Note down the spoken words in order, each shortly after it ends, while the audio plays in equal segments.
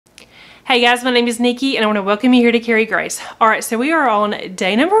Hey guys, my name is Nikki and I want to welcome you here to Carry Grace. Alright, so we are on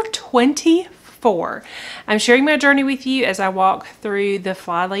day number 24. I'm sharing my journey with you as I walk through the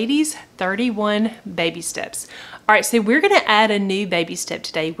Flylady's 31 baby steps. Alright, so we're going to add a new baby step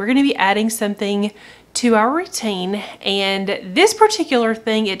today. We're going to be adding something to our routine, and this particular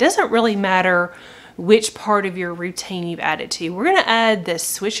thing, it doesn't really matter which part of your routine you've added to. We're going to add the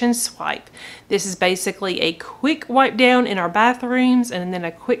swish and swipe. This is basically a quick wipe down in our bathrooms and then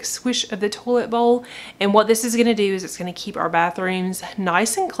a quick swish of the toilet bowl. And what this is going to do is it's going to keep our bathrooms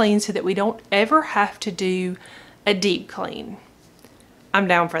nice and clean so that we don't ever have to do a deep clean. I'm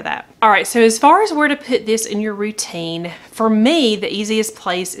down for that. All right, so as far as where to put this in your routine, for me, the easiest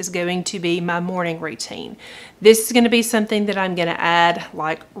place is going to be my morning routine. This is gonna be something that I'm gonna add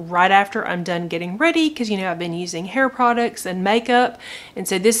like right after I'm done getting ready, because you know I've been using hair products and makeup, and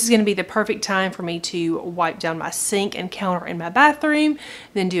so this is gonna be the perfect time for me to wipe down my sink and counter in my bathroom,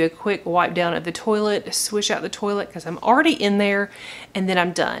 then do a quick wipe down of the toilet, swish out the toilet because I'm already in there, and then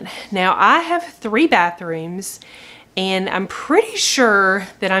I'm done. Now I have 3 bathrooms, and I'm pretty sure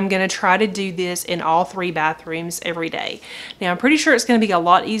that I'm going to try to do this in all 3 bathrooms every day. Now, I'm pretty sure it's going to be a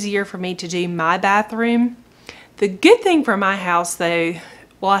lot easier for me to do my bathroom. The good thing for my house, though,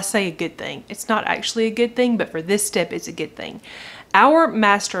 well, I say a good thing. It's not actually a good thing, but for this step, it's a good thing. Our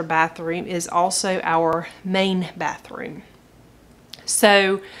master bathroom is also our main bathroom.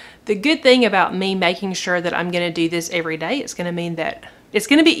 So the good thing about me making sure that I'm going to do this every day, it's going to mean that it's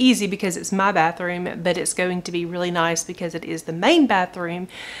going to be easy because it's my bathroom, but it's going to be really nice because it is the main bathroom.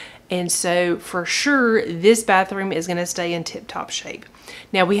 And so for sure, this bathroom is going to stay in tip-top shape.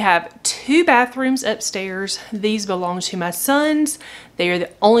 Now we have 2 bathrooms upstairs. These belong to my sons. They are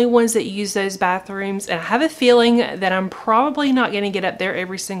the only ones that use those bathrooms. And I have a feeling that I'm probably not going to get up there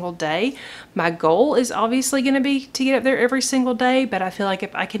every single day. My goal is obviously going to be to get up there every single day, but I feel like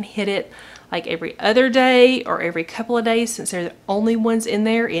if I can hit it like every other day or every couple of days, since they're the only ones in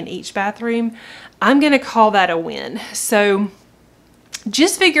there in each bathroom, I'm going to call that a win. So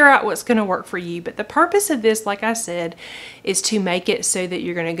just figure out what's going to work for you. But the purpose of this, like I said, is to make it so that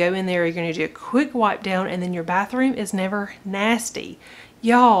you're going to go in there, you're going to do a quick wipe down, and then your bathroom is never nasty.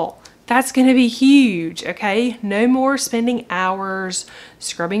 Y'all, that's going to be huge, okay? No more spending hours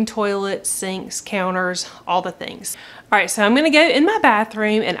scrubbing toilets, sinks, counters, all the things. All right, so I'm going to go in my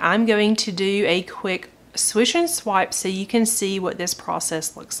bathroom and I'm going to do a quick swish and swipe so you can see what this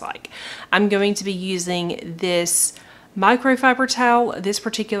process looks like. I'm going to be using this microfiber towel. This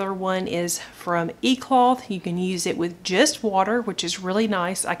particular one is from eCloth. You can use it with just water, which is really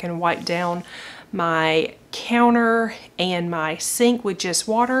nice. I can wipe down my counter and my sink with just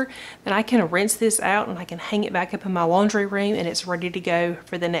water. Then I can rinse this out and I can hang it back up in my laundry room and it's ready to go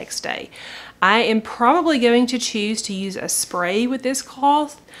for the next day. I am probably going to choose to use a spray with this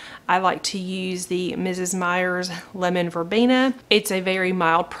cloth. I like to use the Mrs. Meyer's Lemon Verbena. It's a very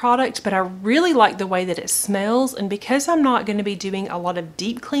mild product, but I really like the way that it smells. And because I'm not going to be doing a lot of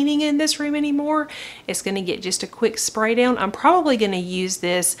deep cleaning in this room anymore, it's going to get just a quick spray down. I'm probably going to use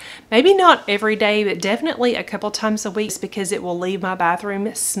this, maybe not every day, but definitely a couple times a week because it will leave my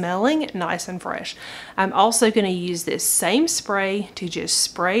bathroom smelling nice and fresh. I'm also going to use this same spray to just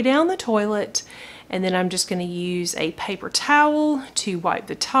spray down the toilet. And then I'm just going to use a paper towel to wipe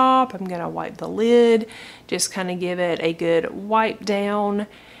the top. I'm going to wipe the lid, just kind of give it a good wipe down.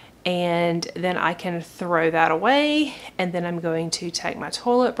 And then I can throw that away. And then I'm going to take my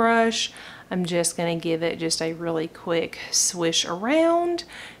toilet brush. I'm just going to give it just a really quick swish around.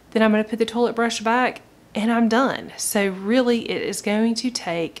 Then I'm going to put the toilet brush back and I'm done. So really it is going to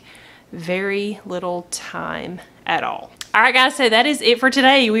take very little time at all. All right guys, so that is it for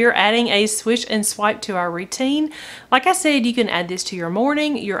today. We are adding a swish and swipe to our routine. Like I said, you can add this to your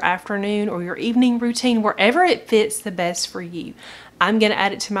morning, your afternoon, or your evening routine, wherever it fits the best for you. I'm going to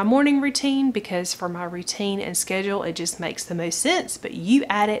add it to my morning routine because for my routine and schedule, it just makes the most sense, but you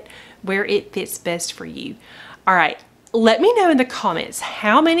add it where it fits best for you. All right. Let me know in the comments,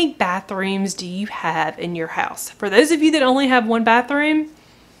 how many bathrooms do you have in your house? For those of you that only have 1 bathroom,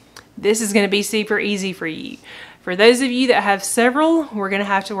 this is going to be super easy for you. For those of you that have several, we're going to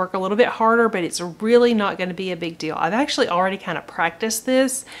have to work a little bit harder, but it's really not going to be a big deal. I've actually already kind of practiced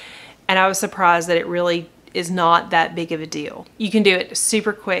this, and I was surprised that it really is not that big of a deal. You can do it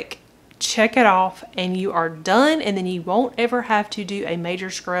super quick check it off, and you are done, and then you won't ever have to do a major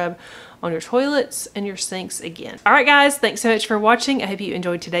scrub on your toilets and your sinks again. All right, guys, thanks so much for watching. I hope you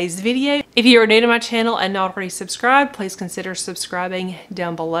enjoyed today's video. If you are new to my channel and not already subscribed, please consider subscribing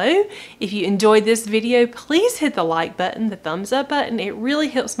down below. If you enjoyed this video, please hit the like button, the thumbs up button. It really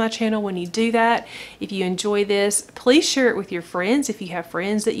helps my channel when you do that. If you enjoy this, please share it with your friends if you have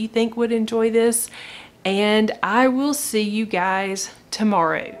friends that you think would enjoy this. And I will see you guys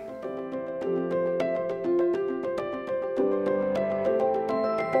tomorrow.